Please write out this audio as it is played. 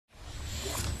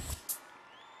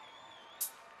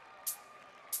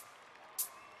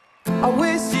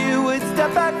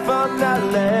step back from that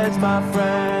ledge, my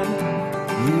friend.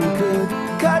 You could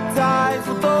cut ties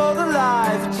with all the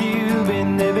lies that you've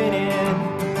been living in.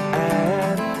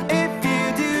 And if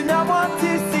you do not want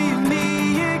to see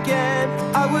me again,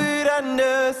 I would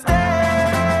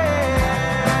understand.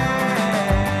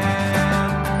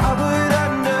 I would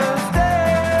understand.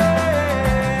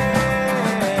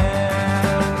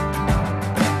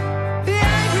 The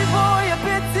angry boy, a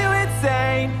bit too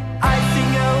insane,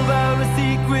 icing over a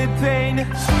secret pain.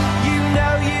 You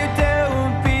know you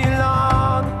don't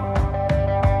belong.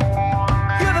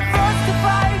 You're the first to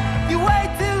fight, you way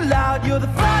too loud. You're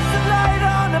the flash of light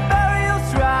on a burial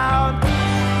shroud.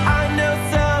 I know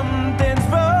something's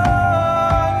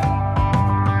wrong.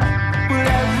 Well,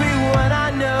 everyone I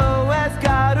know has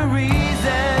got a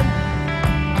reason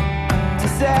to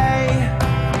say,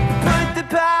 put the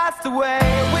past away.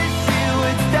 I wish you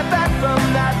would step back from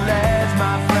that ledge,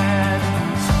 my friend.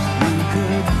 You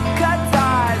could cut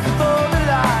ties with all the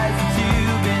lies that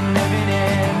you've been living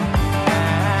in.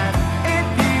 And if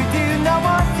you do not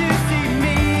want to see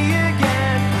me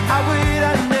again, I would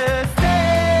understand.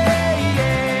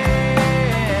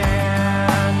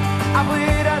 I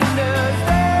would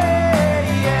understand.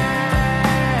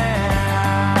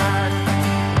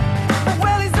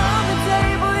 Well, he's on the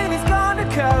table in his corner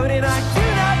coat, and I do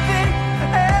not think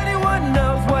anyone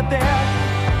knows what they're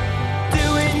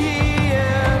doing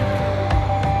here.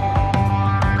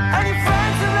 And your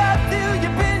friends have left you,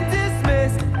 you've been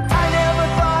dismissed. I never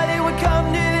thought it would come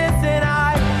to this, and I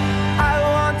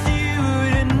want you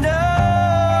to know,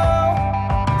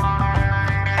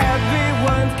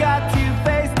 everyone's got to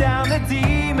face down the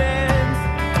demons.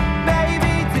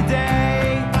 Maybe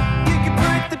today you could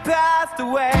put the past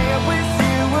away. I wish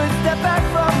you would step back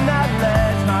from that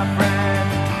ledge, my friend.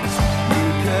 You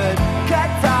could cut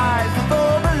ties with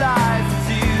all the lies that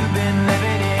you've been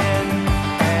living in.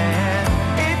 And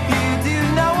if you do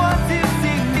not want to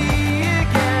see me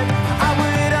again, I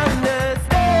would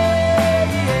understand.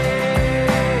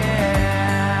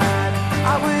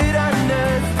 I would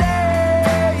understand.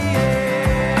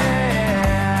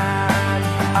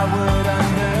 I would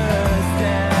understand.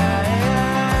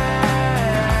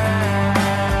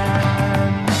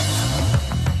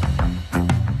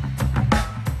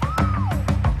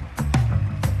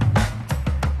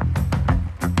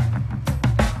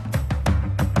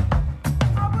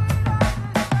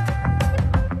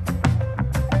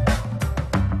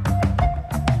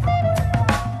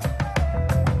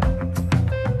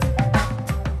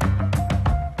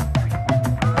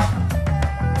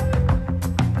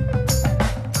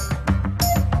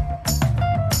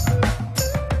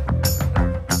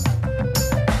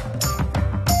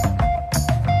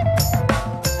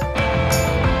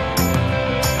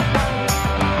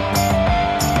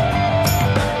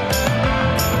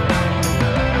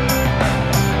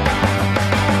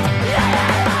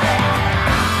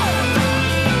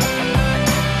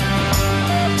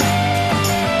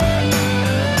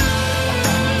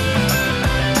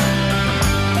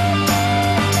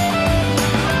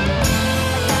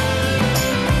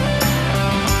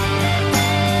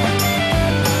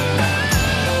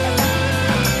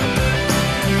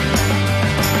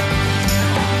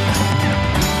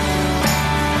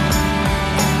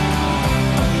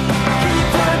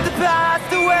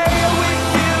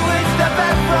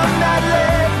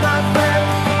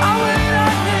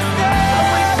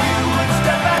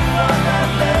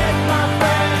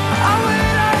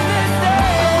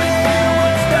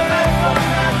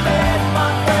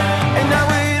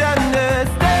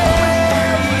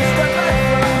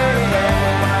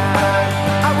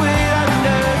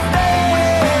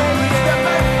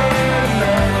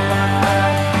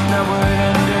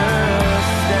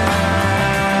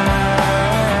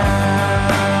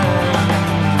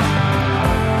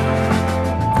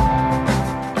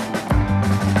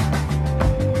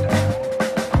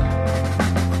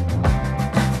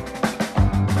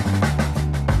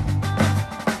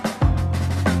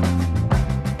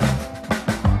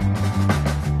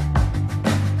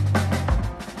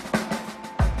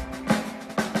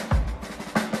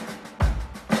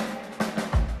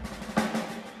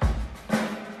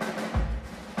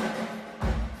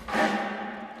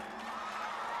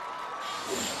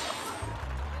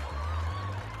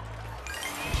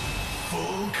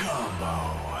 Full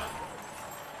combo.